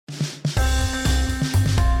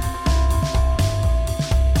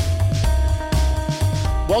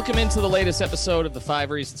Welcome into the latest episode of the 5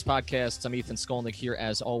 Reasons Podcast. I'm Ethan Skolnick here,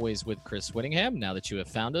 as always, with Chris Whittingham. Now that you have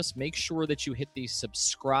found us, make sure that you hit the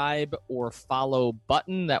subscribe or follow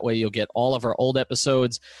button. That way you'll get all of our old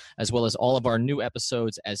episodes, as well as all of our new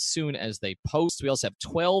episodes as soon as they post. We also have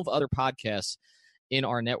 12 other podcasts in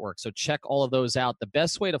our network, so check all of those out. The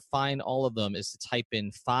best way to find all of them is to type in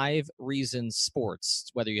 5 Reasons Sports.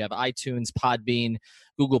 Whether you have iTunes, Podbean,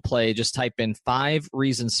 Google Play, just type in 5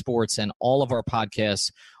 Reasons Sports, and all of our podcasts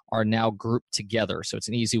are now grouped together. So it's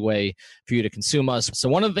an easy way for you to consume us. So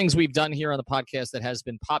one of the things we've done here on the podcast that has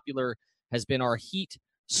been popular has been our Heat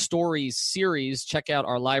Stories series. Check out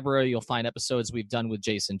our library. You'll find episodes we've done with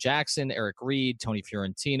Jason Jackson, Eric Reed, Tony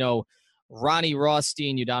Fiorentino, Ronnie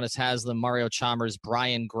Rothstein, Udonis Haslem, Mario Chalmers,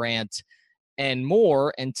 Brian Grant, and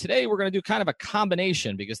more. And today we're going to do kind of a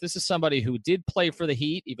combination because this is somebody who did play for the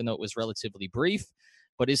Heat, even though it was relatively brief,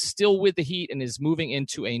 but is still with the Heat and is moving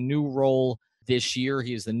into a new role this year.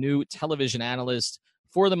 He is the new television analyst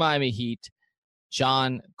for the Miami Heat,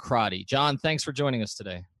 John Crotty. John, thanks for joining us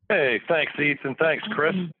today. Hey, thanks, Ethan. Thanks,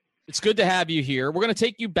 Chris. It's good to have you here. We're going to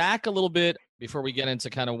take you back a little bit before we get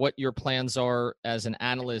into kind of what your plans are as an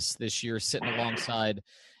analyst this year, sitting alongside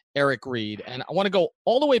Eric Reed. And I want to go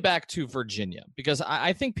all the way back to Virginia, because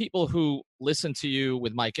I think people who listen to you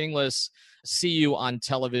with Mike Inglis, see you on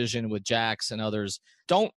television with Jax and others,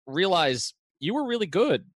 don't realize you were really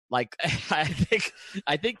good. Like, I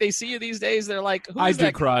think they see you these days. They're like, I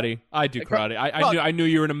do Crotty. I knew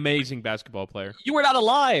you were an amazing basketball player. You were not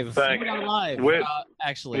alive. Thanks. You were not alive, Whit,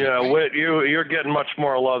 actually. Yeah, right? Whit, you're getting much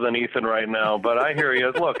more love than Ethan right now, but I hear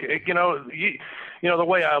you. Look, the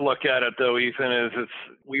way I look at it, though, Ethan, is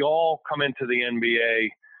we all come into the NBA.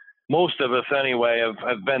 Most of us, anyway,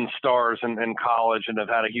 have been stars in college and have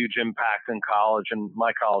had a huge impact in college. And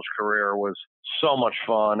my college career was so much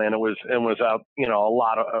fun, and it was out, a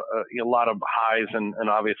lot of highs and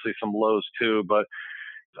obviously some lows too. But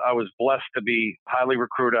I was blessed to be highly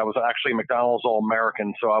recruited. I was actually McDonald's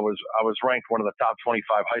All-American, so I was ranked one of the top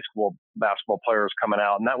 25 high school basketball players coming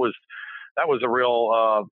out, and that was a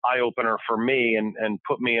real eye opener for me, and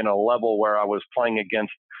put me in a level where I was playing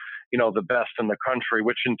against the best in the country,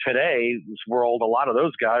 which in today's world, a lot of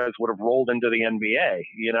those guys would have rolled into the NBA,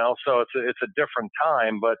 so it's a different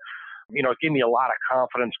time, but, it gave me a lot of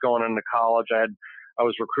confidence going into college. I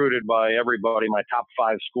was recruited by everybody. My top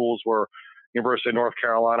 5 schools were University of North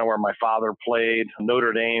Carolina, where my father played,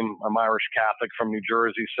 Notre Dame. I'm Irish Catholic from New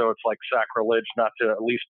Jersey, so it's like sacrilege not to at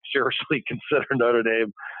least seriously consider Notre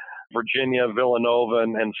Dame, Virginia, Villanova,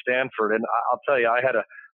 and Stanford. And I'll tell you, I had a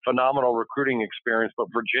phenomenal recruiting experience, but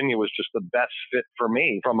Virginia was just the best fit for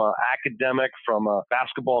me from an academic, from a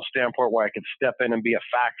basketball standpoint, where I could step in and be a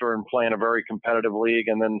factor and play in a very competitive league,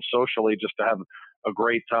 and then socially just to have a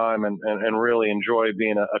great time and really enjoy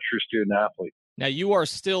being a true student athlete. Now, you are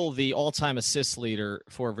still the all-time assist leader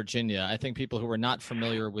for Virginia. I think people who are not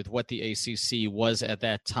familiar with what the ACC was at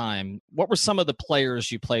that time, what were some of the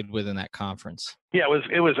players you played with in that conference? Yeah,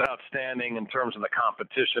 it was outstanding in terms of the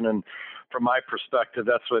competition, and from my perspective,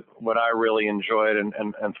 that's what I really enjoyed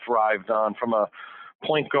and thrived on. From a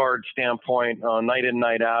point guard standpoint, night in,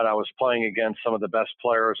 night out, I was playing against some of the best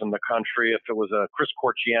players in the country. If it was Chris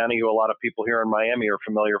Corchiani, who a lot of people here in Miami are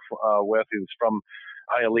familiar with, who's from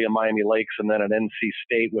Hialeah, Miami Lakes, and then at NC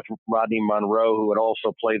State with Rodney Monroe, who had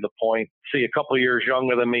also played the point. See, a couple of years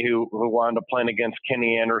younger than me, who wound up playing against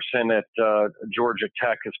Kenny Anderson at Georgia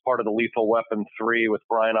Tech as part of the Lethal Weapon 3 with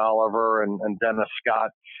Brian Oliver and Dennis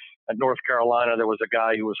Scott. At North Carolina, there was a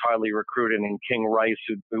guy who was highly recruited in King Rice,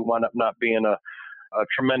 who wound up not being a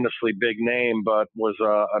tremendously big name, but was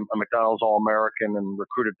a McDonald's All-American and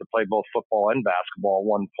recruited to play both football and basketball at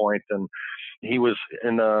one point. And he was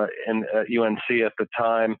in UNC at the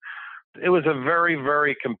time. It was a very,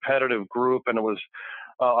 very competitive group, and it was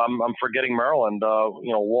I'm forgetting Maryland,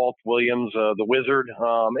 Walt Williams, the Wizard.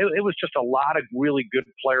 It was just a lot of really good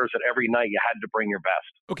players that every night you had to bring your best.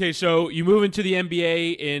 Okay, so you move into the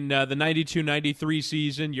NBA in the 92-93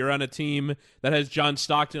 season. You're on a team that has John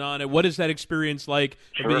Stockton on it. What is that experience like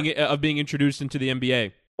of being introduced into the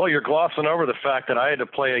NBA? Well, you're glossing over the fact that I had to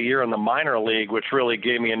play a year in the minor league, which really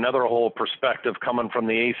gave me another whole perspective coming from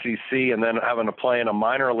the ACC and then having to play in a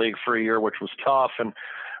minor league for a year, which was tough. And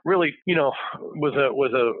really,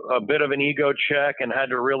 was a bit of an ego check and had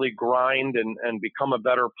to really grind and become a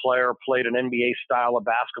better player. Played an NBA style of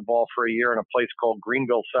basketball for a year in a place called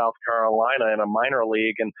Greenville, South Carolina, in a minor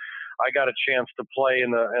league, and I got a chance to play in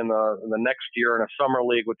the next year in a summer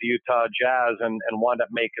league with the Utah Jazz and wound up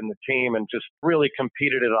making the team and just really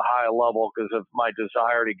competed at a high level because of my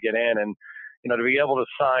desire to get in. And to be able to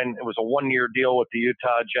sign, it was a 1-year deal with the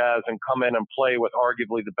Utah Jazz and come in and play with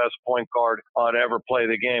arguably the best point guard to ever play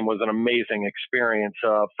the game was an amazing experience.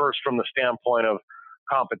 First, from the standpoint of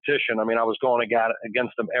competition. I mean, I was going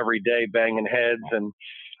against them every day, banging heads and,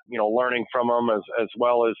 learning from them as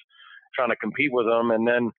well as trying to compete with them. And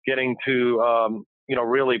then getting to,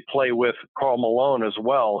 really play with Karl Malone as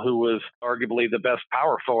well, who was arguably the best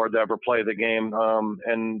power forward to ever play the game.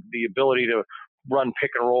 And the ability to run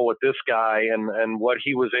pick and roll with this guy and what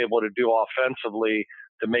he was able to do offensively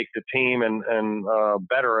to make the team and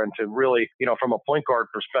better, and to really, from a point guard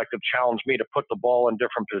perspective, challenge me to put the ball in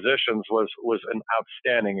different positions was an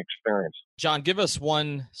outstanding experience. John, give us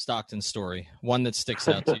one Stockton story, one that sticks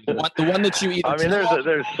out to you, the one that you either. I mean,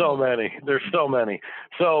 there's so many. There's so many.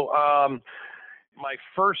 So my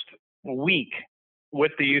first week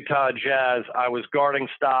with the Utah Jazz, I was guarding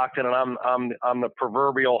Stockton, and I'm the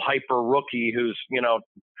proverbial hyper rookie who's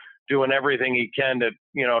doing everything he can to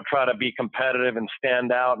try to be competitive and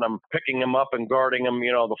stand out, and I'm picking him up and guarding him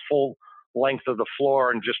the full length of the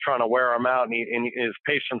floor and just trying to wear him out, and his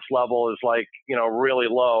patience level is really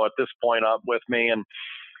low at this point up with me, and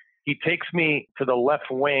he takes me to the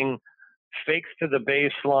left wing, fakes to the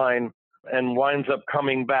baseline, and winds up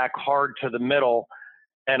coming back hard to the middle.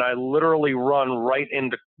 And I literally run right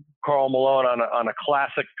into Karl Malone on a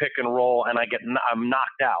classic pick and roll, and I'm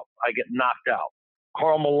knocked out. I get knocked out.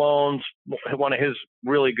 Karl Malone's, one of his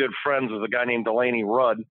really good friends was a guy named Delaney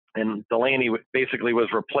Rudd, and Delaney basically was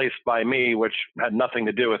replaced by me, which had nothing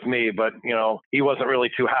to do with me, but, he wasn't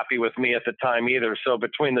really too happy with me at the time either. So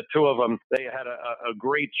between the two of them, they had a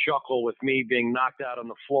great chuckle with me being knocked out on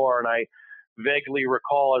the floor, and I vaguely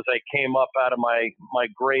recall as I came up out of my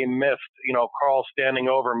gray mist, Karl standing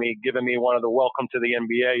over me, giving me one of the welcome to the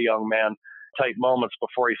NBA young man type moments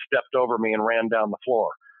before he stepped over me and ran down the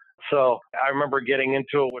floor. So I remember getting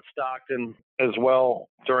into it with Stockton as well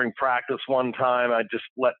during practice one time. I just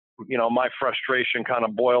let, my frustration kind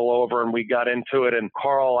of boil over, and we got into it, and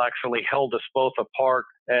Karl actually held us both apart,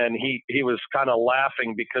 and he was kind of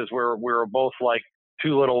laughing because we were both like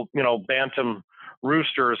two little, bantam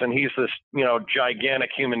roosters, and he's this,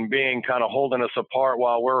 gigantic human being kind of holding us apart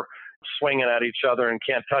while we're swinging at each other and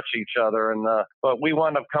can't touch each other. And but we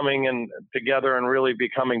wound up coming in together and really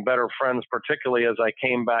becoming better friends, particularly as I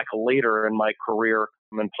came back later in my career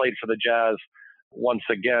and played for the Jazz once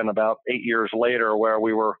again about 8 years later, where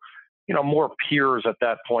we were, more peers at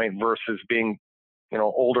that point versus being,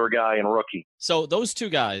 older guy and rookie. So those two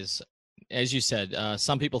guys, as you said,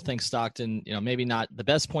 some people think Stockton, maybe not the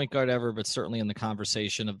best point guard ever, but certainly in the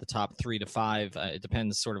conversation of the top 3 to 5. It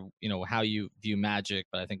depends sort of, how you view Magic,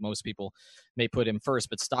 but I think most people may put him first.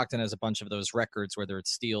 But Stockton has a bunch of those records, whether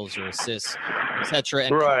it's steals or assists, etc.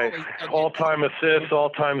 Right. All-time assists,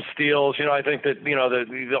 all-time steals. I think that,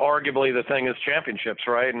 arguably the thing is championships,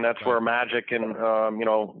 right? And that's where Magic and,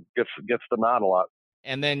 gets the nod a lot.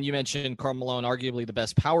 And then you mentioned Karl Malone, arguably the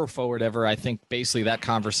best power forward ever. I think basically that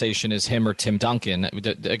conversation is him or Tim Duncan.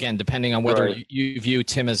 Again, depending on whether you view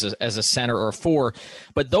Tim as a center or a 4.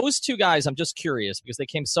 But those two guys, I'm just curious because they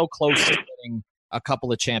came so close to winning a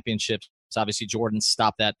couple of championships. Obviously, Jordan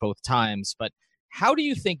stopped that both times. But how do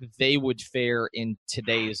you think they would fare in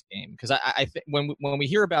today's game? Because I think when we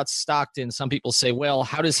hear about Stockton, some people say, well,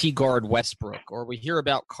 how does he guard Westbrook? Or we hear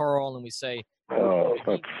about Karl and we say,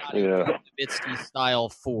 Nowitzki style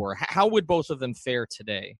 4. How would both of them fare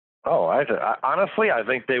today? Honestly, I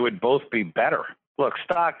think they would both be better. Look,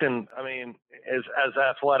 Stockton, I mean, is as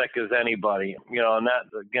athletic as anybody, and that,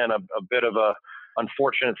 again, a bit of a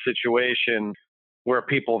unfortunate situation where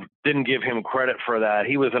people didn't give him credit for that.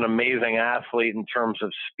 He was an amazing athlete in terms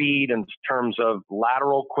of speed, in terms of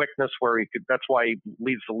lateral quickness, that's why he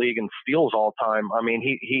leads the league in steals all time. I mean,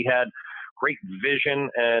 he had great vision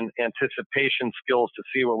and anticipation skills to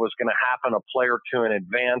see what was going to happen a play or two in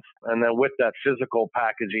advance. And then with that physical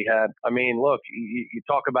package he had, I mean, look, you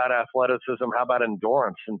talk about athleticism, how about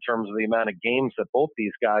endurance in terms of the amount of games that both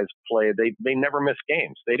these guys played? They never missed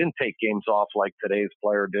games. They didn't take games off like today's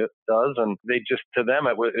player does. And to them,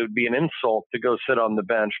 it would be an insult to go sit on the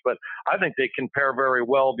bench. But I think they compare very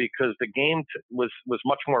well because the game was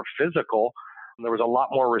much more physical. There was a lot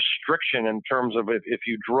more restriction in terms of if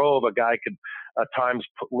you drove, a guy could at times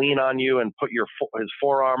lean on you and put his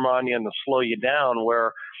forearm on you and to slow you down,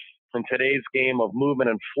 where in today's game of movement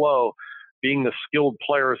and flow, being the skilled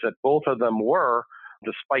players that both of them were,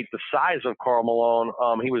 despite the size of Karl Malone,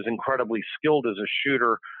 he was incredibly skilled as a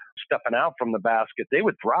shooter, stepping out from the basket, they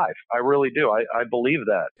would thrive. I really do. I believe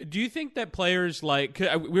that. Do you think that players like,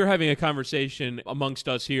 we were having a conversation amongst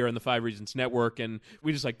us here on the Five Reasons Network, and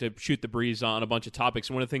we just like to shoot the breeze on a bunch of topics.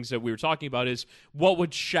 And one of the things that we were talking about is what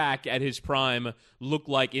would Shaq at his prime look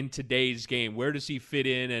like in today's game? Where does he fit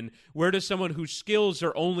in, and where does someone whose skills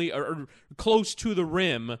are only are close to the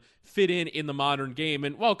rim fit in the modern game?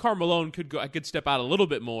 And while Karl Malone could step out a little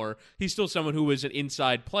bit more, he's still someone who is an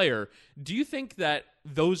inside player. Do you think that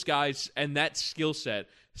those guys and that skill set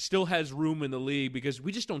still has room in the league, because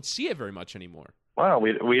we just don't see it very much anymore? Well,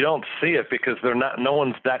 we don't see it because no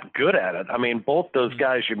one's that good at it. I mean, both those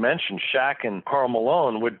guys you mentioned, Shaq and Karl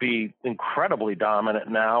Malone, would be incredibly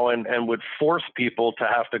dominant now and would force people to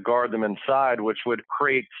have to guard them inside, which would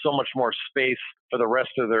create so much more space for the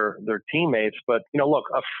rest of their teammates. But, look,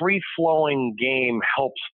 a free-flowing game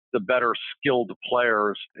helps the better skilled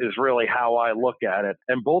players is really how I look at it.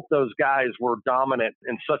 And both those guys were dominant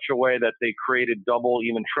in such a way that they created double,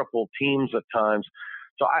 even triple teams at times.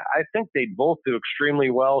 So I think they both do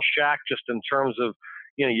extremely well. Shaq, just in terms of,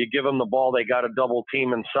 you give him the ball, they got a double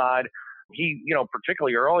team inside. He,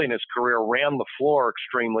 particularly early in his career, ran the floor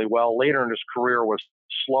extremely well. Later in his career was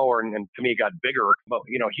slower and to me got bigger. But,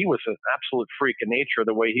 he was an absolute freak of nature,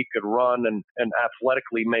 the way he could run and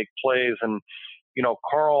athletically make plays. And,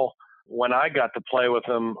 Karl, when I got to play with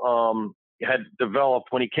him, had developed,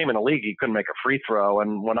 when he came in the league, he couldn't make a free throw.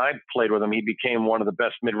 And when I played with him, he became one of the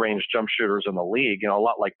best mid-range jump shooters in the league, a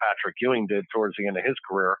lot like Patrick Ewing did towards the end of his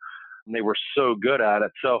career. And they were so good at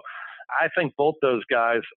it. So I think both those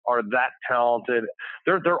guys are that talented.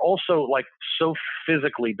 They're also like so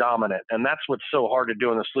physically dominant. And that's what's so hard to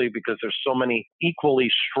do in this league, because there's so many equally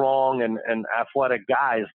strong and athletic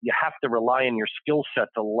guys. You have to rely on your skill set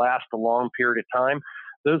to last a long period of time.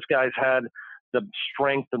 Those guys had the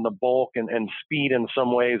strength and the bulk and speed in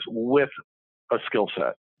some ways with a skill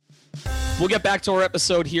set. We'll get back to our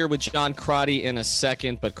episode here with John Crotty in a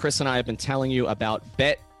second, but Chris and I have been telling you about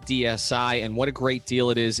BetDSI and what a great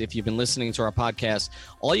deal it is. If you've been listening to our podcast,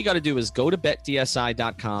 all you got to do is go to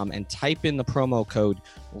betdsi.com and type in the promo code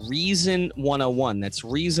Reason101. That's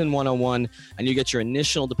Reason101, and you get your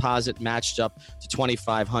initial deposit matched up to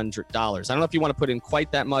 $2,500. I don't know if you want to put in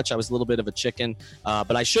quite that much. I was a little bit of a chicken,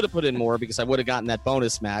 but I should have put in more because I would have gotten that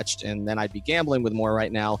bonus matched, and then I'd be gambling with more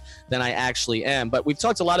right now than I actually am. But we've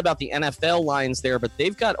talked a lot about the NFL lines there, but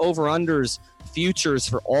they've got over-unders futures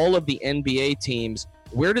for all of the NBA teams.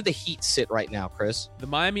 Where do the Heat sit right now, Chris? The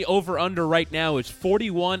Miami over-under right now is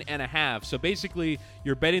 41.5. So basically,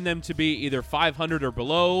 you're betting them to be either 500 or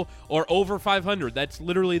below or over 500. That's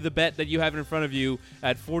literally the bet that you have in front of you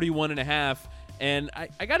at 41.5. And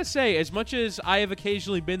I got to say, as much as I have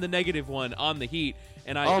occasionally been the negative one on the Heat,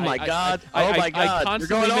 and oh my God, you're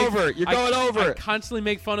going over. You're going over. I constantly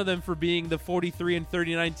make fun of them for being the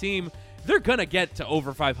 43-39 team. They're going to get to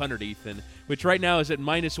over 500, Ethan, which right now is at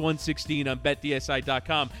minus 116 on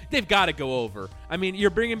betdsi.com. They've got to go over. I mean,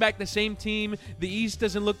 you're bringing back the same team. The East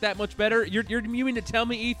doesn't look that much better. You mean to tell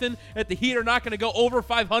me, Ethan, that the Heat are not going to go over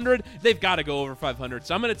 500? They've got to go over 500.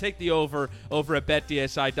 So I'm going to take the over at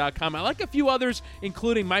betdsi.com. I like a few others,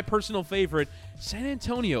 including my personal favorite, San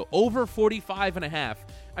Antonio, over 45.5.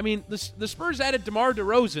 I mean, the Spurs added DeMar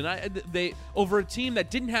DeRozan they over a team that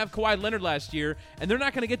didn't have Kawhi Leonard last year, and they're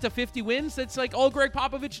not going to get to 50 wins. That's like all Greg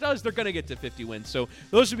Popovich does. They're going to get to 50 wins. So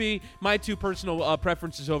those would be my two personal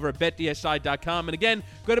preferences over at BetDSI.com. And again,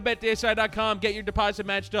 go to BetDSI.com, get your deposit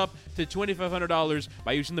matched up to $2,500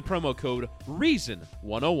 by using the promo code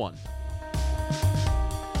REASON101.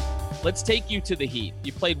 Let's take you to the Heat.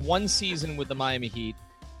 You played one season with the Miami Heat.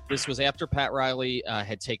 This was after Pat Riley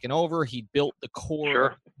had taken over. He built the core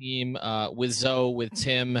of the team with Zoe, with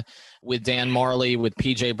Tim, with Dan Marley, with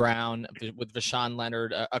P.J. Brown, with Vashawn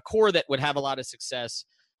Leonard, a core that would have a lot of success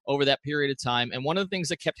over that period of time. And one of the things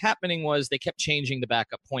that kept happening was they kept changing the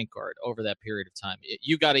backup point guard over that period of time.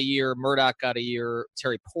 You got a year, Murdoch got a year,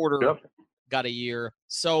 Terry Porter got a year.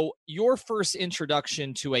 So your first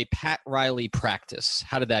introduction to a Pat Riley practice,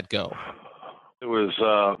 how did that go? It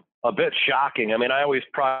was a bit shocking. I mean, I always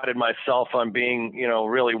prided myself on being,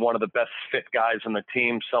 really one of the best fit guys on the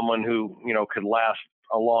team, someone who, could last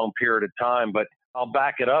a long period of time. But I'll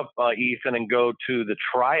back it up, Ethan, and go to the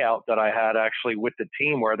tryout that I had actually with the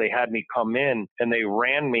team where they had me come in and they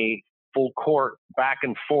ran me full court, back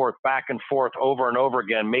and forth, over and over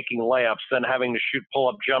again, making layups, then having to shoot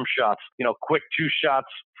pull-up jump shots, quick 2 shots,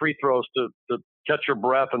 free throws to catch your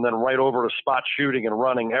breath, and then right over to spot shooting and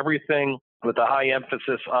running, everything with a high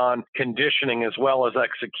emphasis on conditioning as well as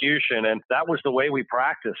execution. And that was the way we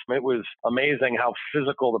practiced. It was amazing how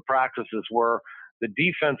physical the practices were. The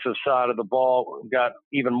defensive side of the ball got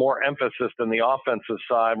even more emphasis than the offensive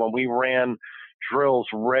side. When we ran drills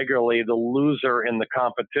regularly, the loser in the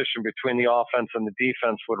competition between the offense and the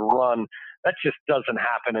defense would run. That just doesn't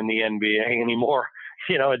happen in the NBA anymore.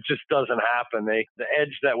 It just doesn't happen. The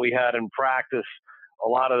edge that we had in practice, a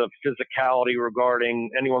lot of the physicality regarding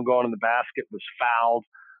anyone going in the basket was fouled.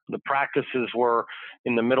 The practices were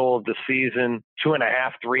in the middle of the season,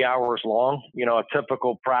 2.5, 3 hours long. A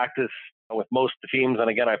typical practice with most teams, and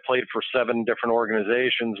again, I played for 7 different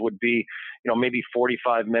organizations, would be, maybe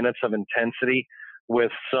 45 minutes of intensity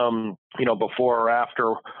with some, before or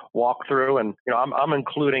after walkthrough. And, I'm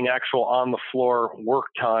including actual on the floor work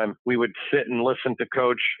time. We would sit and listen to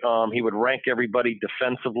coach. He would rank everybody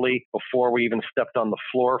defensively before we even stepped on the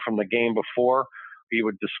floor from the game before. We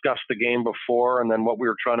would discuss the game before and then what we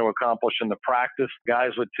were trying to accomplish in the practice.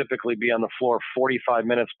 Guys would typically be on the floor 45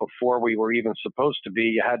 minutes before we were even supposed to be.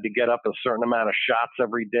 You had to get up a certain amount of shots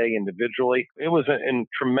every day individually. It was a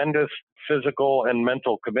tremendous physical and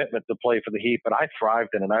mental commitment to play for the Heat, but I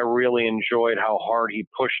thrived in it. I really enjoyed how hard he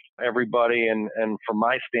pushed everybody. And from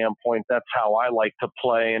my standpoint, that's how I like to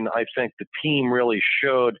play. And I think the team really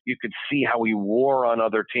showed, you could see how he wore on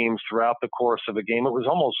other teams throughout the course of a game. It was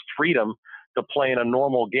almost freedom to play in a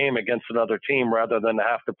normal game against another team rather than to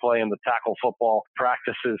have to play in the tackle football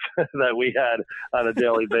practices that we had on a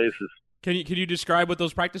daily basis. Can you describe what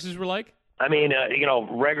those practices were like? I mean,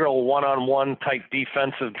 regular one-on-one type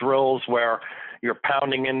defensive drills where you're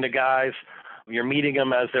pounding into guys. You're meeting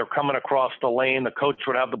them as they're coming across the lane. The coach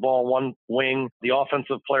would have the ball on one wing, the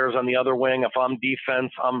offensive players on the other wing. If I'm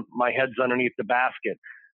defense, my head's underneath the basket.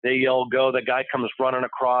 They yell, go. The guy comes running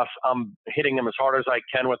across. I'm hitting him as hard as I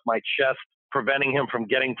can with my chest, preventing him from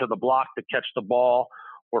getting to the block to catch the ball.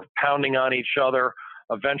 We're pounding on each other.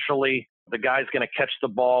 Eventually, the guy's going to catch the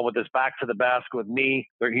ball with his back to the basket with me.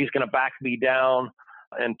 He's going to back me down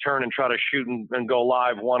and turn and try to shoot and go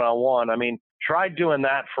live one-on-one. I mean, try doing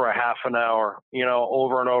that for a half an hour,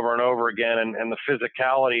 over and over and over again. And the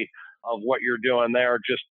physicality of what you're doing there,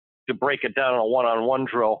 just to break it down in a one-on-one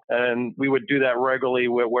drill. And we would do that regularly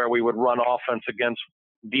where we would run offense against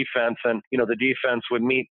defense. And, the defense would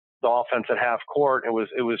meet the offense at half court. It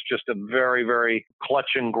was just a very, very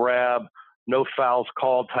clutch and grab, no fouls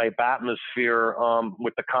called type atmosphere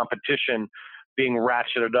with the competition being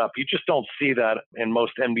ratcheted up. You just don't see that in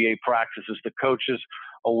most NBA practices. The coaches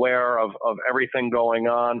aware of everything going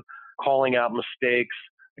on, calling out mistakes,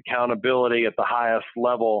 accountability at the highest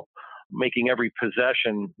level, making every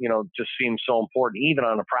possession, just seems so important, even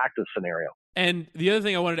on a practice scenario. And the other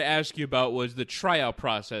thing I wanted to ask you about was the tryout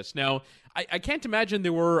process. Now, I can't imagine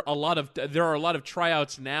there are a lot of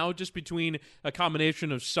tryouts now, just between a combination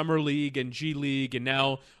of summer league and G League, and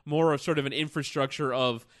now more of sort of an infrastructure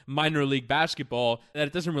of minor league basketball, that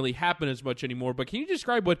it doesn't really happen as much anymore. But can you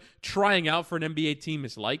describe what trying out for an NBA team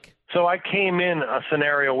is like? So I came in a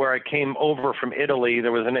scenario where I came over from Italy.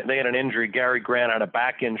 They had an injury. Gary Grant had a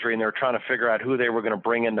back injury, and they were trying to figure out who they were going to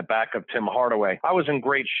bring in to back up Tim Hardaway. I was in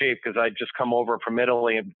great shape because I'd just come over from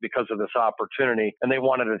Italy because of this opportunity, and they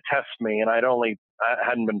wanted to test me. And I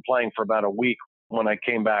hadn't been playing for about a week when I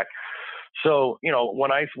came back. So,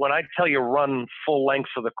 when I tell you run full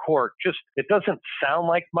lengths of the court, it doesn't sound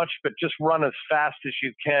like much, but just run as fast as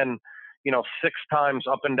you can, 6 times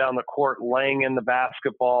up and down the court, laying in the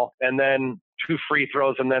basketball, and then 2 free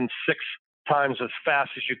throws, and then 6 times as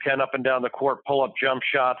fast as you can up and down the court, pull up jump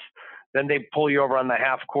shots. Then they pull you over on the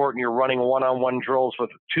half court and you're running one-on-one drills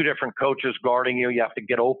with 2 different coaches guarding you. You have to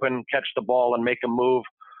get open, catch the ball, and make a move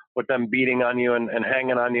with them beating on you and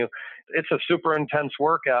hanging on you. It's a super intense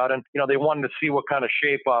workout. And, they wanted to see what kind of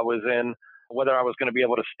shape I was in, whether I was going to be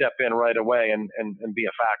able to step in right away and be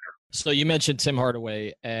a factor. So you mentioned Tim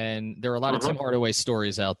Hardaway, and there are a lot of Tim Hardaway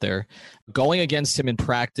stories out there. Going against him in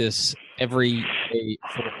practice every day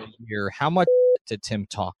for a year, how much did Tim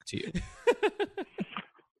talk to you?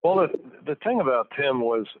 Well, the thing about Tim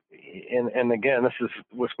was, and again, this is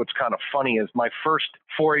what's kind of funny, is my first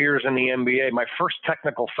 4 years in the NBA, my first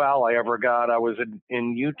technical foul I ever got, I was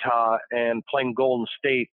in Utah and playing Golden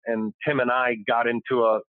State, and Tim and I got into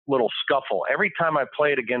a little scuffle. Every time I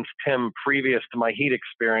played against Tim previous to my Heat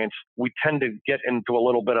experience, we tend to get into a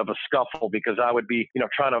little bit of a scuffle because I would be,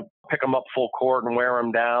 trying to pick him up full court and wear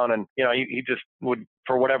him down. And, he just would,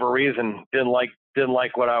 for whatever reason, didn't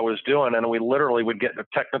like what I was doing. And we literally would get a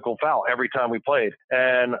technical foul every time we played.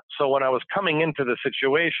 And so when I was coming into the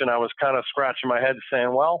situation, I was kind of scratching my head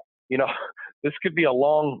saying, well, this could be a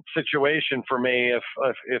long situation for me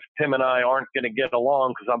if Tim and I aren't going to get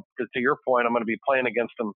along, because to your point, I'm going to be playing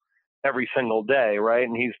against him every single day, right?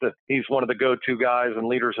 And he's one of the go-to guys and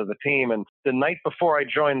leaders of the team. And the night before I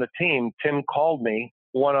joined the team, Tim called me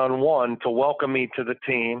one-on-one to welcome me to the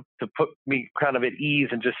team, to put me kind of at ease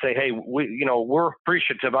and just say, hey, we're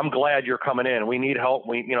appreciative. I'm glad you're coming in. We need help.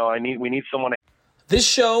 We need someone. This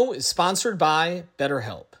show is sponsored by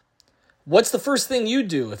BetterHelp. What's the first thing you'd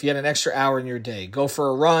do if you had an extra hour in your day? Go for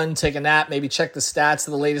a run, take a nap, maybe check the stats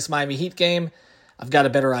of the latest Miami Heat game? I've got a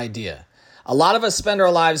better idea. A lot of us spend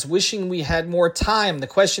our lives wishing we had more time. The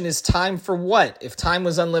question is, time for what? If time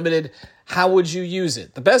was unlimited, how would you use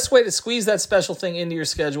it? The best way to squeeze that special thing into your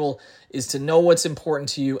schedule is to know what's important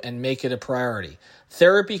to you and make it a priority.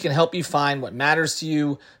 Therapy can help you find what matters to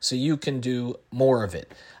you so you can do more of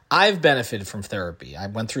it. I've benefited from therapy. I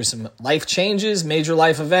went through some life changes, major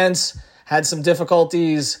life events, had some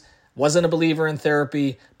difficulties, wasn't a believer in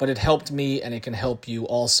therapy, but it helped me and it can help you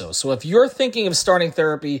also. So if you're thinking of starting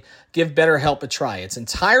therapy, give BetterHelp a try. It's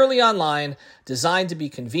entirely online, designed to be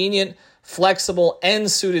convenient, flexible, and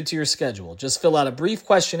suited to your schedule. Just fill out a brief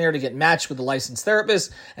questionnaire to get matched with a licensed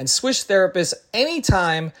therapist and switch therapists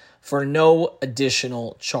anytime for no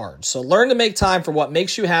additional charge. So learn to make time for what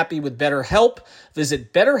makes you happy with BetterHelp.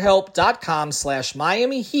 Visit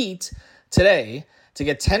betterhelp.com/Miami Heat today to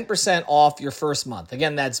get 10% off your first month.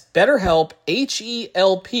 Again, that's BetterHelp,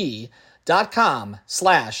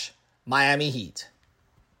 HELP.com/Miami Heat.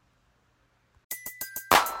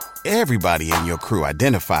 Everybody in your crew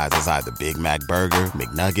identifies as either Big Mac Burger,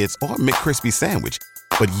 McNuggets, or McCrispy Sandwich.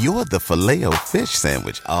 But you're the Filet-O-Fish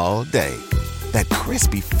Sandwich all day. That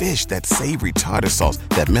crispy fish, that savory tartar sauce,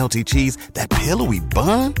 that melty cheese, that pillowy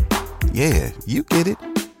bun. Yeah, you get it.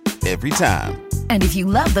 Every time. And if you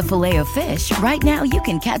love the Filet-O-Fish, right now you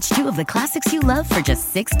can catch two of the classics you love for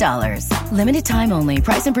just $6. Limited time only.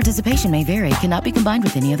 Price and participation may vary. Cannot be combined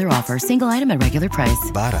with any other offer. Single item at regular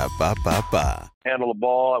price. Ba-da-ba-ba-ba. Handle the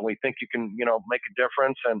ball, and we think you can, make a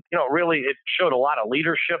difference. And, really, it showed a lot of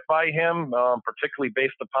leadership by him, particularly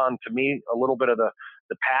based upon, to me, a little bit of the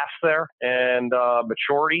pass there and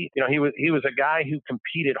maturity. He was a guy who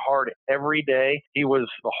competed hard every day. He was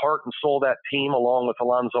the heart and soul of that team, along with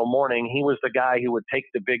Alonzo Mourning. He was the guy who would take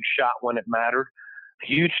the big shot when it mattered.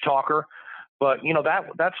 Huge talker, but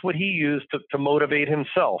that's what he used to motivate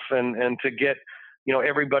himself and to get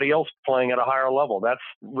everybody else playing at a higher level. That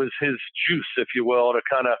was his juice, if you will, to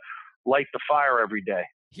kind of light the fire every day.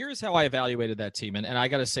 Here's how I evaluated that team, and I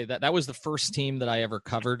got to say that was the first team that I ever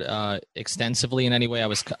covered extensively in any way.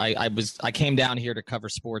 I came down here to cover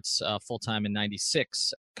sports full time in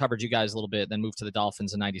 '96, covered you guys a little bit, then moved to the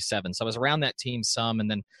Dolphins in '97. So I was around that team some, and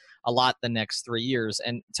then a lot the next 3 years.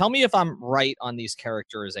 And tell me if I'm right on these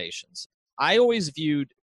characterizations. I always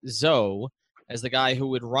viewed Zoe as the guy who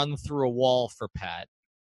would run through a wall for Pat,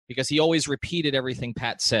 because he always repeated everything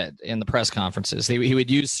Pat said in the press conferences. He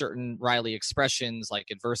would use certain Riley expressions like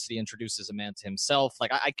adversity introduces a man to himself.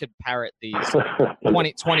 Like I could parrot these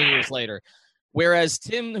 20 years later. Whereas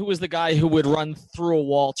Tim, who was the guy who would run through a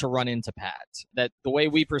wall to run into Pat, that the way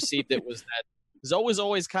we perceived it was that Zoe was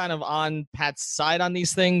always kind of on Pat's side on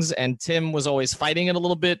these things, and Tim was always fighting it a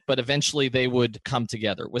little bit, but eventually they would come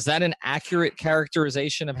together. Was that an accurate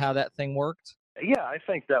characterization of how that thing worked? Yeah, I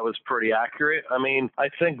think that was pretty accurate. I mean, I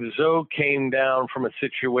think Zoe came down from a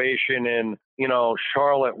situation in,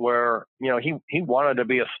 Charlotte where, he wanted to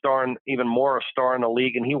be a star, and even more a star in the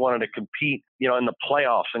league, and he wanted to compete, in the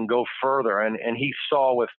playoffs and go further. And he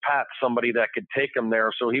saw with Pat somebody that could take him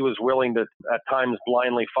there. So he was willing to at times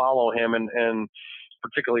blindly follow him and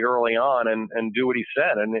particularly early on and do what he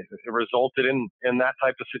said. And it resulted in that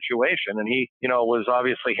type of situation. And he, was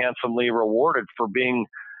obviously handsomely rewarded for being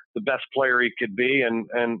the best player he could be and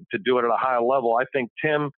to do it at a high level. I think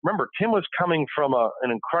Tim was coming from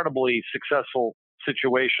an incredibly successful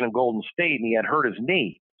situation in Golden State, and he had hurt his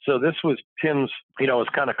knee. So this was Tim's, was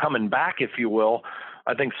kind of coming back, if you will.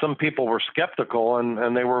 I think some people were skeptical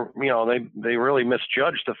and they were, they really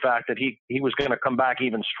misjudged the fact that he was going to come back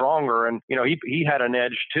even stronger. And, he had an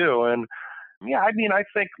edge too. And yeah, I mean, I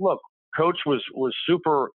think, look, Coach was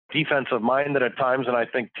super defensive minded at times, and I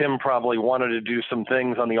think Tim probably wanted to do some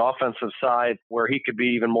things on the offensive side where he could be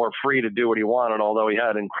even more free to do what he wanted, although he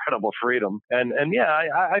had incredible freedom. And yeah,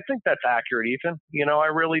 I think that's accurate, Ethan. I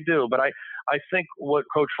really do. But I think what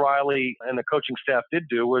Coach Riley and the coaching staff did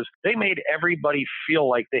do was they made everybody feel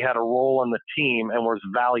like they had a role on the team and was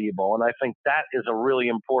valuable. And I think that is a really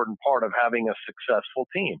important part of having a successful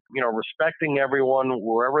team. Respecting everyone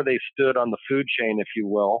wherever they stood on the food chain, if you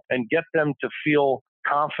will, and get them to feel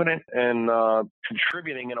confident and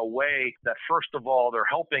contributing in a way that, first of all, they're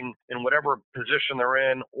helping in whatever position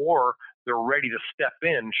they're in, or they're ready to step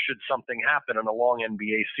in should something happen in a long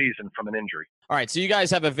NBA season from an injury. All right, so you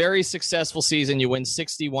guys have a very successful season. You win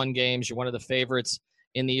 61 games. You're one of the favorites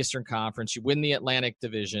in the Eastern Conference. You win the Atlantic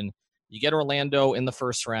Division. You get Orlando in the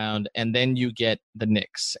first round, and then you get the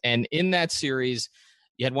Knicks. And in that series,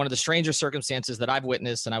 you had one of the strangest circumstances that I've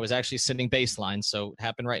witnessed, and I was actually sitting baseline, so it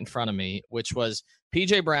happened right in front of me, which was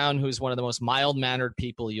P.J. Brown, who's one of the most mild-mannered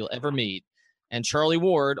people you'll ever meet, and Charlie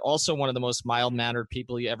Ward, also one of the most mild-mannered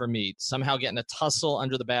people you ever meet, somehow getting a tussle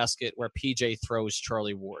under the basket where P.J. throws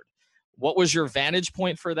Charlie Ward. What was your vantage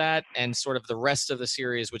point for that and sort of the rest of the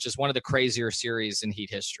series, which is one of the crazier series in Heat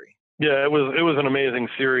history? Yeah, it was an amazing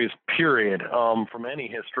series, period, from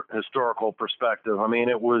any historical perspective. I mean,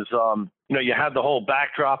 it was, you had the whole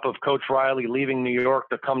backdrop of Coach Riley leaving New York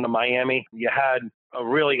to come to Miami. You had a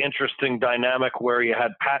really interesting dynamic where you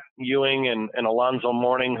had Pat Ewing and Alonzo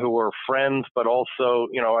Mourning, who were friends, but also,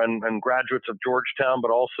 and graduates of Georgetown, but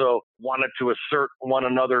also wanted to assert one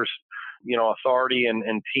another's, authority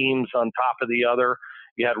and teams on top of the other.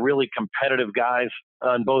 You had really competitive guys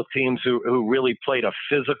on both teams who really played a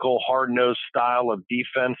physical, hard-nosed style of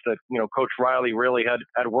defense that, Coach Riley really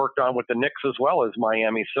had worked on with the Knicks as well as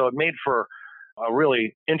Miami. So it made for a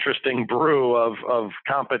really interesting brew of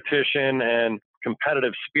competition and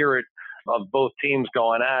competitive spirit of both teams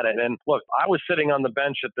going at it. And look, I was sitting on the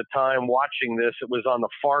bench at the time watching this. It was on the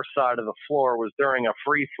far side of the floor. It was during a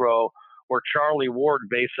free throw where Charlie Ward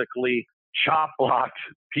basically chop blocked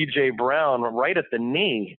P.J. Brown right at the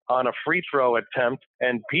knee on a free throw attempt,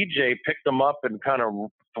 and P.J. picked him up and kind of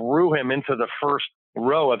threw him into the first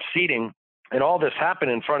row of seating. And all this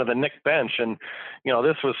happened in front of the Knicks bench. And,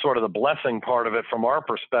 this was sort of the blessing part of it from our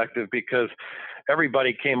perspective, because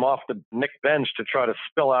everybody came off the Knicks bench to try to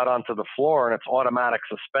spill out onto the floor, and it's automatic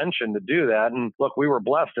suspension to do that. And look, we were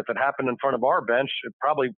blessed. If it happened in front of our bench, it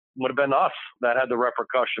probably would have been us that had the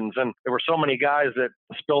repercussions. And there were so many guys that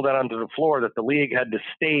spilled out onto the floor that the league had to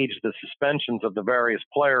stage the suspensions of the various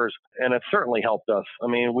players. And it certainly helped us. I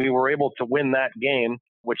mean, we were able to win that game,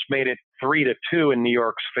 which made it 3-2 in New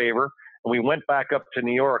York's favor. And we went back up to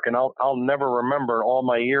New York, and I'll never remember all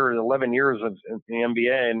my years, 11 years of the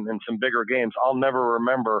NBA and some bigger games. I'll never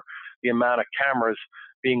remember the amount of cameras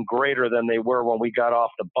being greater than they were when we got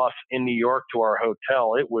off the bus in New York to our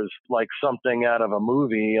hotel. It was like something out of a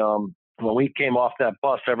movie. When we came off that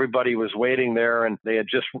bus, everybody was waiting there, and they had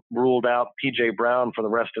just ruled out P.J. Brown for the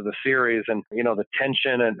rest of the series. And, the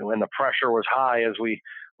tension and the pressure was high as we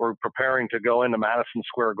were preparing to go into Madison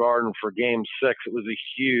Square Garden for Game 6. It was a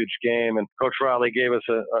huge game, and Coach Riley gave us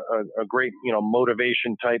a great,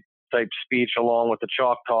 motivation type speech along with the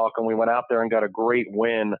chalk talk, and we went out there and got a great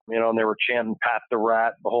win. And they were chanting "Pat the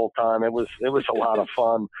Rat" the whole time. It was a lot of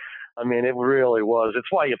fun. I mean, it really was. It's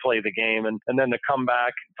why you play the game. And then to come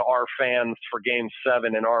back to our fans for Game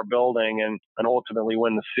 7 in our building and ultimately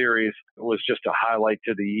win the series was just a highlight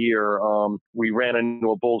to the year. We ran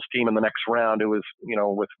into a Bulls team in the next round. It was,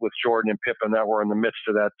 with Jordan and Pippen that were in the midst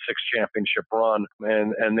of that 6th championship run.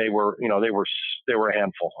 And they were a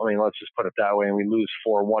handful. I mean, let's just put it that way. And we lose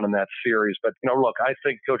 4-1 in that series. But, look, I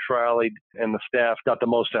think Coach Riley and the staff got the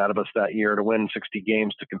most out of us that year to win 60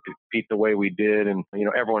 games, to compete the way we did. And,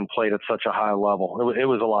 everyone played at such a high level. It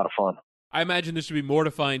was a lot of fun. I imagine this would be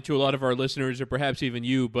mortifying to a lot of our listeners, or perhaps even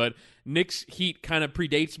you, but Knicks Heat kind of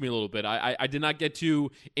predates me a little bit. I did not get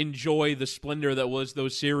to enjoy the splendor that was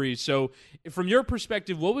those series. So from your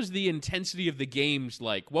perspective, what was the intensity of the games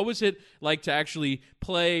like? What was it like to actually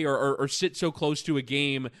play or sit so close to a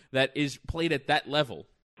game that is played at that level?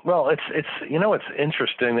 Well, it's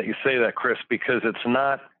interesting that you say that, Chris, because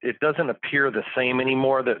it doesn't appear the same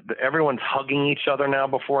anymore. That everyone's hugging each other now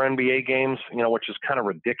before NBA games, which is kind of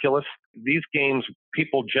ridiculous. These games,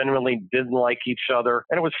 people generally didn't like each other,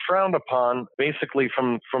 and it was frowned upon basically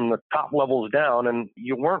from the top levels down, and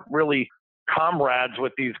you weren't really comrades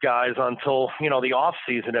with these guys until, the off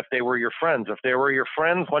season, if they were your friends. If they were your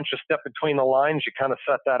friends, once you step between the lines, you kind of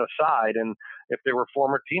set that aside. And if they were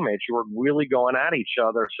former teammates, you were really going at each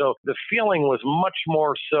other. So the feeling was much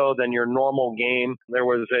more so than your normal game. There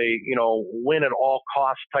was a, win at all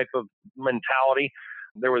costs type of mentality.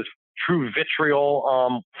 There was true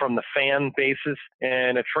vitriol from the fan bases,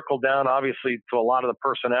 and it trickled down obviously to a lot of the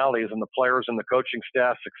personalities and the players and the coaching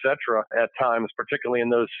staffs, etc. at times, particularly in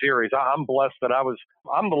those series. I'm blessed that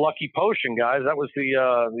I'm the lucky potion, guys. That was the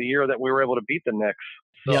year that we were able to beat the Knicks.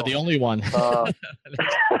 So, yeah, the only one. Yeah,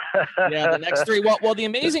 the next 3. Well, the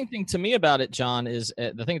amazing thing to me about it, John, is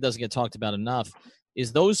the thing that doesn't get talked about enough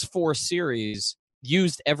is those 4 series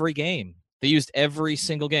used every game. They used every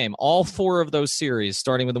single game. All 4 of those series,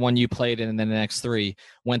 starting with the one you played in, and then the next 3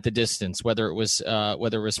 went the distance. Whether it was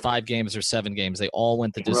 5 games or 7 games, they all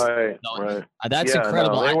went the distance. Right. That's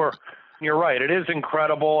incredible. No, they were. You're right. It is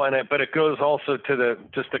incredible, but it goes also to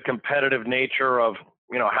the competitive nature of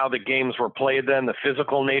how the games were played then, the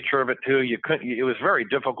physical nature of it too. It was very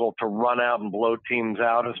difficult to run out and blow teams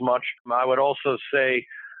out as much. I would also say,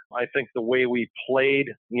 I think the way we played,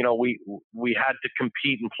 we had to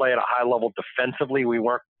compete and play at a high level defensively. We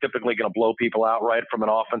weren't typically going to blow people out right from an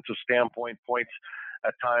offensive standpoint. Points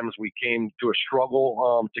at times we came to a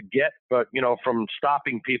struggle to get, but from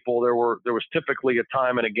stopping people, there was typically a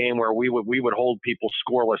time in a game where we would hold people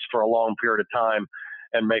scoreless for a long period of time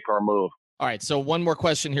and make our move. All right, so one more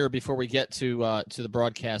question here before we get to the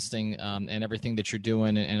broadcasting and everything that you're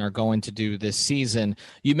doing and are going to do this season.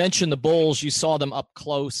 You mentioned the Bulls. You saw them up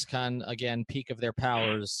close, again, peak of their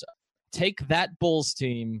powers. Take that Bulls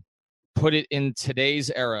team, put it in today's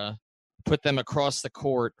era, put them across the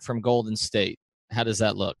court from Golden State. How does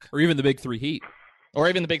that look? Or even the Big Three Heat.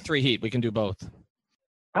 We can do both.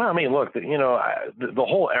 I mean, look, the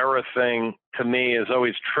whole era thing to me is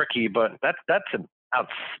always tricky, but that's an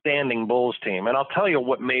outstanding Bulls team. And I'll tell you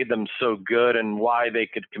what made them so good and why they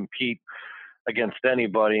could compete against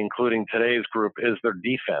anybody, including today's group, is their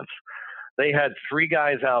defense. They had 3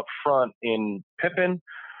 guys out front in Pippen,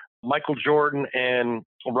 Michael Jordan, and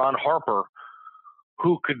Ron Harper,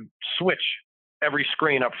 who could switch every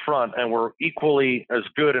screen up front and were equally as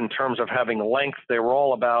good in terms of having length. They were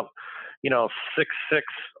all about, 6'6"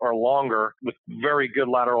 or longer with very good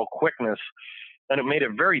lateral quickness. And it made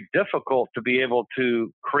it very difficult to be able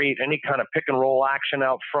to create any kind of pick and roll action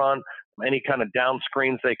out front, any kind of down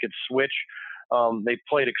screens they could switch. They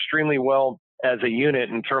played extremely well as a unit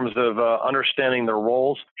in terms of understanding their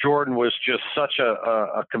roles. Jordan was just such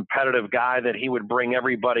a competitive guy that he would bring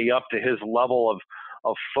everybody up to his level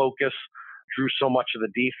of focus, drew so much of the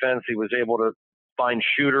defense. He was able to find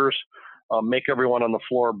shooters, make everyone on the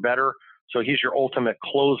floor better. So he's your ultimate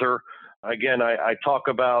closer. Again, I talk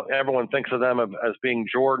about, everyone thinks of them as being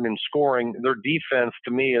Jordan in scoring. Their defense,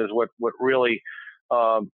 to me, is what really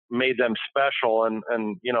made them special. And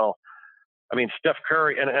I mean, Steph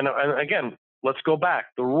Curry, and again, let's go back.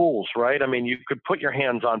 The rules, right? I mean, you could put your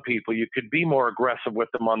hands on people. You could be more aggressive with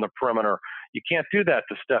them on the perimeter. You can't do that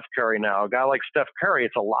to Steph Curry now. A guy like Steph Curry,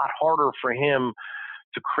 it's a lot harder for him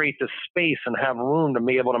to create the space and have room to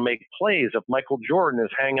be able to make plays if Michael Jordan is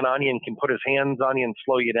hanging on you and can put his hands on you and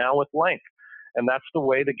slow you down with length. And that's the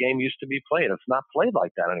way the game used to be played. It's not played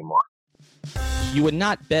like that anymore. You would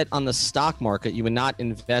not bet on the stock market. You would not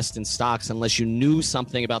invest in stocks unless you knew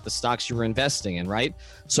something about the stocks you were investing in, right?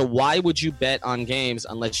 So why would you bet on games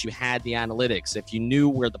unless you had the analytics? If you knew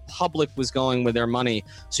where the public was going with their money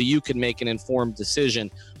so you could make an informed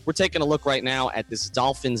decision. We're taking a look right now at this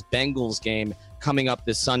Dolphins-Bengals game coming up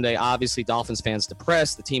this Sunday. Obviously, Dolphins fans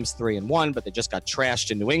depressed. The team's 3-1, but they just got trashed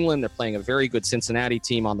in New England. They're playing a very good Cincinnati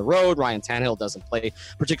team on the road. Ryan Tannehill doesn't play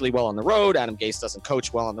particularly well on the road. Adam Gase doesn't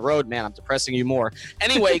coach well on the road. Man, I'm depressing you more.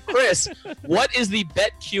 Anyway, Chris, what is the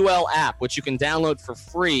BetQL app, which you can download for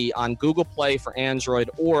free on Google Play for Android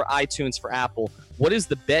or iTunes for Apple? What is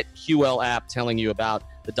the BetQL app telling you about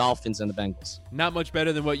the Dolphins and the Bengals? Not much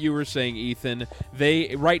better than what you were saying, Ethan.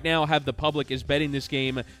 They right now have the public is betting this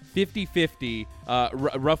game 50-50,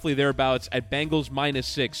 roughly thereabouts, at Bengals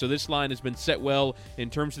 -6. So this line has been set well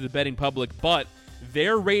in terms of the betting public, but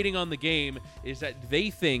their rating on the game is that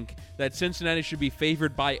they think that Cincinnati should be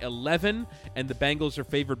favored by 11 and the Bengals are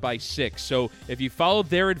favored by 6. So if you followed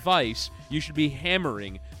their advice, you should be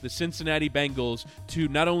hammering the Cincinnati Bengals to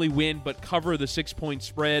not only win but cover the 6-point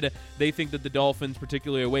spread. They think that the Dolphins,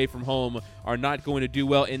 particularly away from home, are not going to do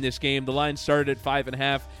well in this game. The line started at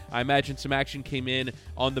 5.5. I imagine some action came in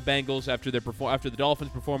on the Bengals after the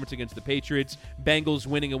Dolphins' performance against the Patriots. Bengals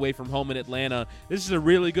winning away from home in Atlanta. This is a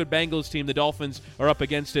really good Bengals team. The Dolphins are up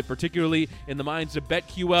against it, particularly in the minds of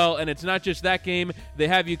BetQL. And it's not just that game. They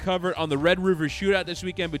have you covered on the Red River Shootout this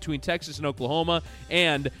weekend between Texas and Oklahoma.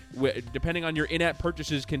 And depending on your in-app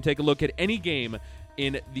purchases, can take a look at any game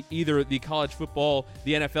in either the college football,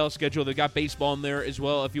 the NFL schedule. They've got baseball in there as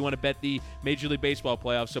well if you want to bet the Major League Baseball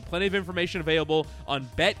playoffs. So plenty of information available on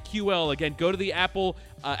BetQL. Again, go to the Apple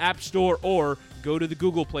App Store or go to the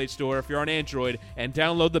Google Play Store if you're on Android and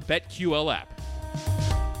download the BetQL app.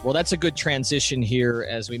 Well, that's a good transition here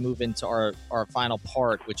as we move into our final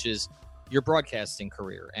part, which is your broadcasting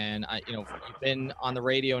career. And you've been on the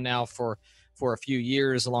radio now for a few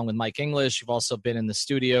years along with Mike English. You've also been in the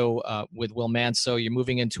studio with Will Manso. You're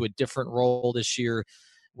moving into a different role this year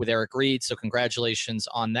with Eric Reed, so congratulations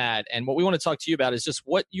on that. And what we want to talk to you about is just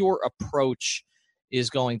what your approach is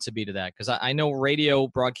going to be to that? Because I know radio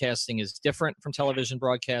broadcasting is different from television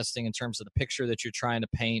broadcasting in terms of the picture that you're trying to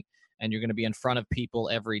paint, and you're going to be in front of people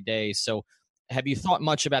every day. So have you thought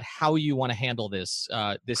much about how you want to handle this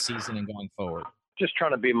this season and going forward? Just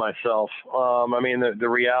trying to be myself. I mean, the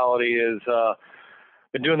reality is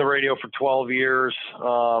been doing the radio for 12 years.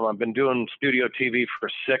 I've been doing studio TV for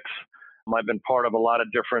 6. I've been part of a lot of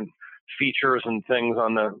different features and things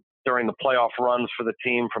during the playoff runs for the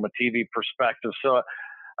team from a TV perspective. So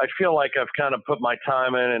I feel like I've kind of put my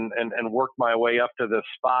time in and worked my way up to this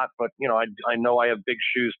spot. But, I know I have big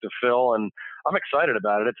shoes to fill, and I'm excited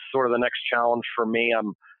about it. It's sort of the next challenge for me.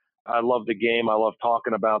 I love the game. I love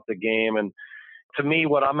talking about the game. And to me,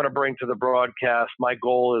 what I'm going to bring to the broadcast, my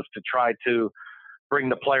goal is to try to bring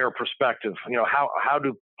the player perspective. How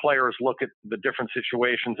do players look at the different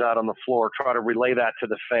situations out on the floor, try to relay that to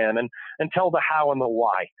the fan and tell the how and the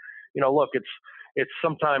why. Look, it's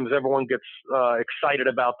sometimes everyone gets excited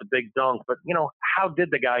about the big dunk, but how did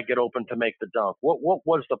the guy get open to make the dunk? What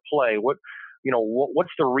was the play? What's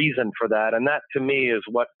the reason for that? And that to me is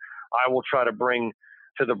what I will try to bring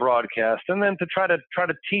to the broadcast, and then to try to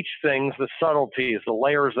teach things, the subtleties, the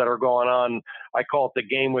layers that are going on. I call it the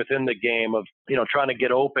game within the game of, trying to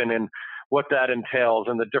get open and what that entails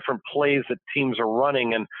and the different plays that teams are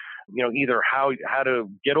running, and, either how to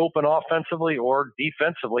get open offensively or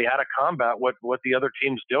defensively, how to combat what the other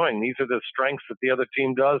team's doing. These are the strengths that the other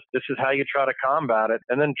team does. This is how you try to combat it,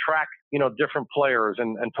 and then track, different players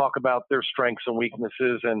and talk about their strengths and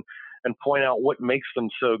weaknesses and point out what makes them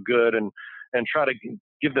so good, and try to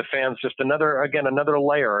give the fans just another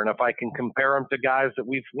layer. And if I can compare them to guys that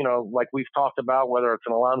we've talked about, whether it's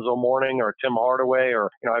an Alonzo Mourning or Tim Hardaway, or,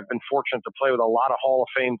 I've been fortunate to play with a lot of Hall of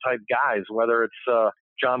Fame type guys, whether it's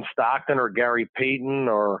John Stockton or Gary Payton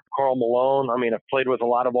or Karl Malone. I mean, I've played with a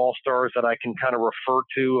lot of all-stars that I can kind of refer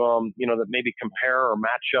to, that maybe compare or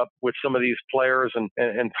match up with some of these players and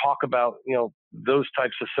talk about, those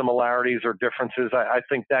types of similarities or differences. I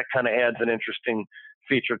think that kind of adds an interesting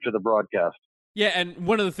feature to the broadcast. Yeah, and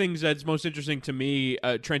one of the things that's most interesting to me,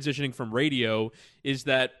 transitioning from radio, is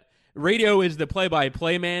that radio is the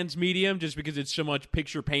play-by-play man's medium, just because it's so much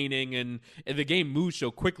picture painting and the game moves so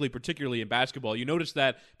quickly, particularly in basketball. You notice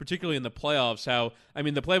that particularly in the playoffs, how, I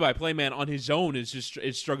mean, the play-by-play man on his own is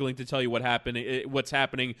struggling to tell you what's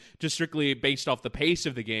happening just strictly based off the pace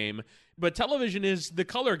of the game. But television is the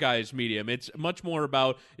color guy's medium. It's much more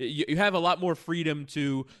about, you have a lot more freedom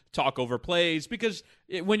to talk over plays, because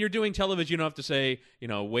when you're doing television, you don't have to say,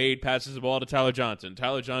 Wade passes the ball to Tyler Johnson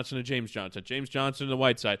to James Johnson to the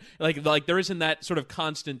Whiteside. Like there isn't that sort of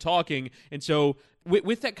constant talking. And so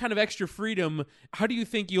with that kind of extra freedom, how do you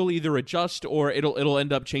think you'll either adjust or it'll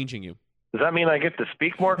end up changing you? Does that mean I get to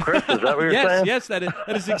speak more, Chris? Is that what you're saying? Yes, that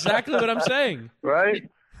is exactly what I'm saying. Right?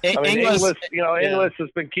 Inglis has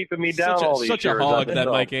been keeping me down all these years. Such a hog, that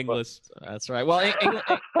Mike Inglis. That's right. Well,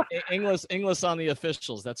 Inglis on the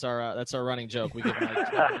officials. That's our running joke. We give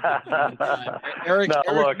Eric.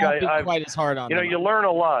 Look, Eric quite as hard on. You learn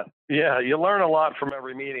a lot. Yeah, you learn a lot from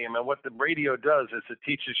every medium, and what the radio does is it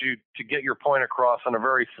teaches you to get your point across in a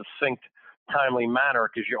very succinct, timely manner,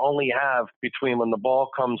 because you only have between when the ball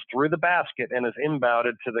comes through the basket and is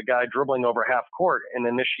inbounded to the guy dribbling over half court and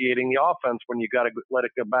initiating the offense, when you got to let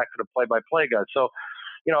it go back to the play-by-play guy. So,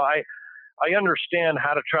 I understand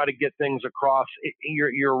how to try to get things across.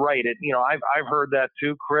 You're right. I've heard that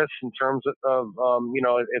too, Chris, in terms of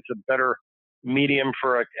it's a better medium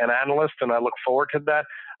for an analyst, and I look forward to that.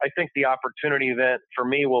 I think the opportunity that for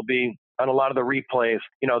me will be on a lot of the replays,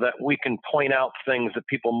 that we can point out things that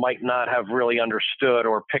people might not have really understood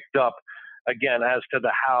or picked up, again, as to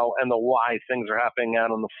the how and the why things are happening out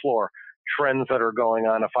on the floor, trends that are going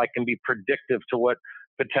on. If I can be predictive to what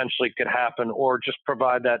potentially could happen, or just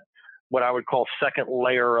provide that, what I would call second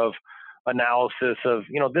layer of analysis of,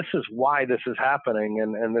 this is why this is happening,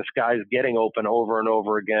 and this guy's getting open over and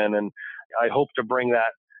over again. And I hope to bring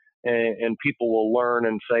that, and people will learn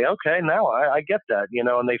and say, okay, now I get that,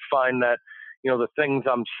 and they find that, the things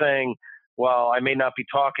I'm saying, while I may not be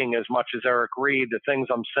talking as much as Eric Reed, the things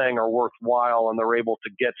I'm saying are worthwhile, and they're able to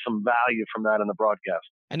get some value from that in the broadcast.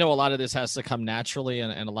 I know a lot of this has to come naturally,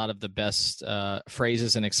 and a lot of the best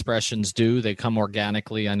phrases and expressions do. They come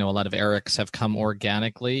organically. I know a lot of Eric's have come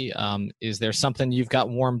organically. Is there something you've got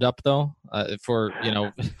warmed up, though, for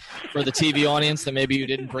the TV audience that maybe you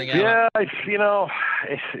didn't bring out? Yeah,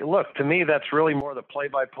 look, to me, that's really more the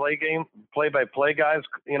play-by-play guys,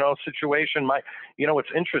 situation. What's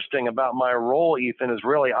interesting about my role, Ethan, is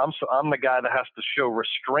really I'm the guy that has to show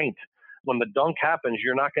restraint. When the dunk happens,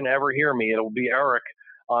 you're not going to ever hear me. It'll be Eric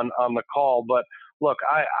on the call. But look,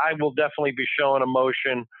 I will definitely be showing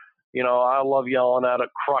emotion. I love yelling at a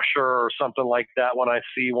crusher or something like that when I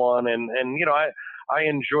see one. And I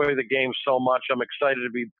enjoy the game so much. I'm excited to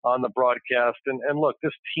be on the broadcast. And look,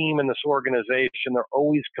 this team and this organization, they're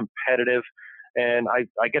always competitive. And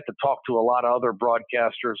I get to talk to a lot of other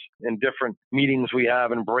broadcasters in different meetings we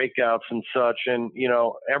have and breakouts and such. And,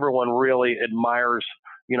 everyone really admires,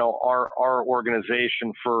 our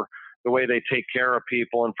organization for the way they take care of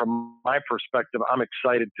people. And from my perspective, I'm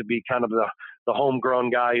excited to be kind of the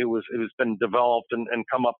homegrown guy who's been developed and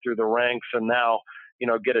come up through the ranks and now,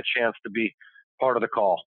 get a chance to be part of the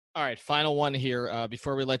call. All right, final one here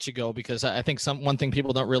before we let you go, because I think one thing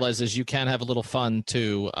people don't realize is you can have a little fun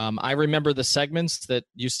too. I remember the segments that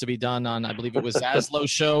used to be done on, I believe it was Zaslow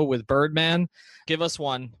show with Birdman. Give us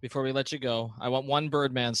one before we let you go. I want one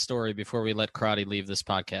Birdman story before we let Crotty leave this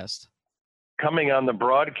podcast. Coming on the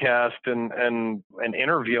broadcast and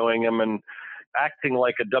interviewing him and acting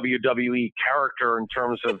like a WWE character in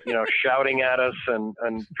terms of, shouting at us and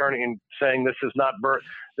turning and saying, this is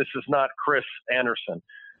not Chris Anderson.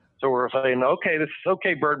 So we're saying, okay, this is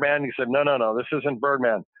okay, Birdman. He said, no, this isn't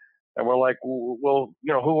Birdman. And we're like, well,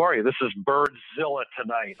 who are you? This is Birdzilla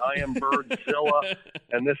tonight. I am Birdzilla.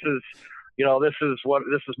 And this is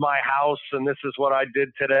my house. And this is what I did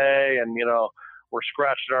today. And, we're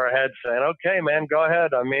scratching our heads saying, okay, man, go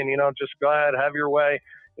ahead. I mean, just go ahead, have your way,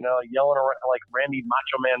 yelling around like Randy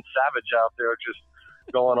Macho Man Savage out there, just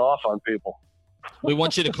going off on people. We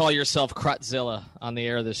want you to call yourself Crotzilla on the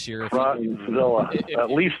air this year. Crotzilla,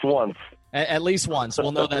 at least once. At least once.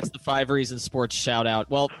 We'll know that's the 5 Reasons Sports shout out.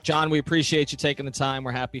 Well, John, we appreciate you taking the time.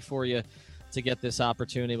 We're happy for you to get this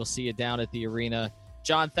opportunity. We'll see you down at the arena.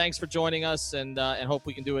 John, thanks for joining us, and hope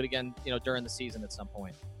we can do it again, during the season at some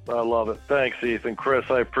point. I love it. Thanks, Ethan. Chris,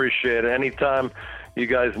 I appreciate it. Anytime you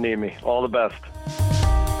guys need me. All the best.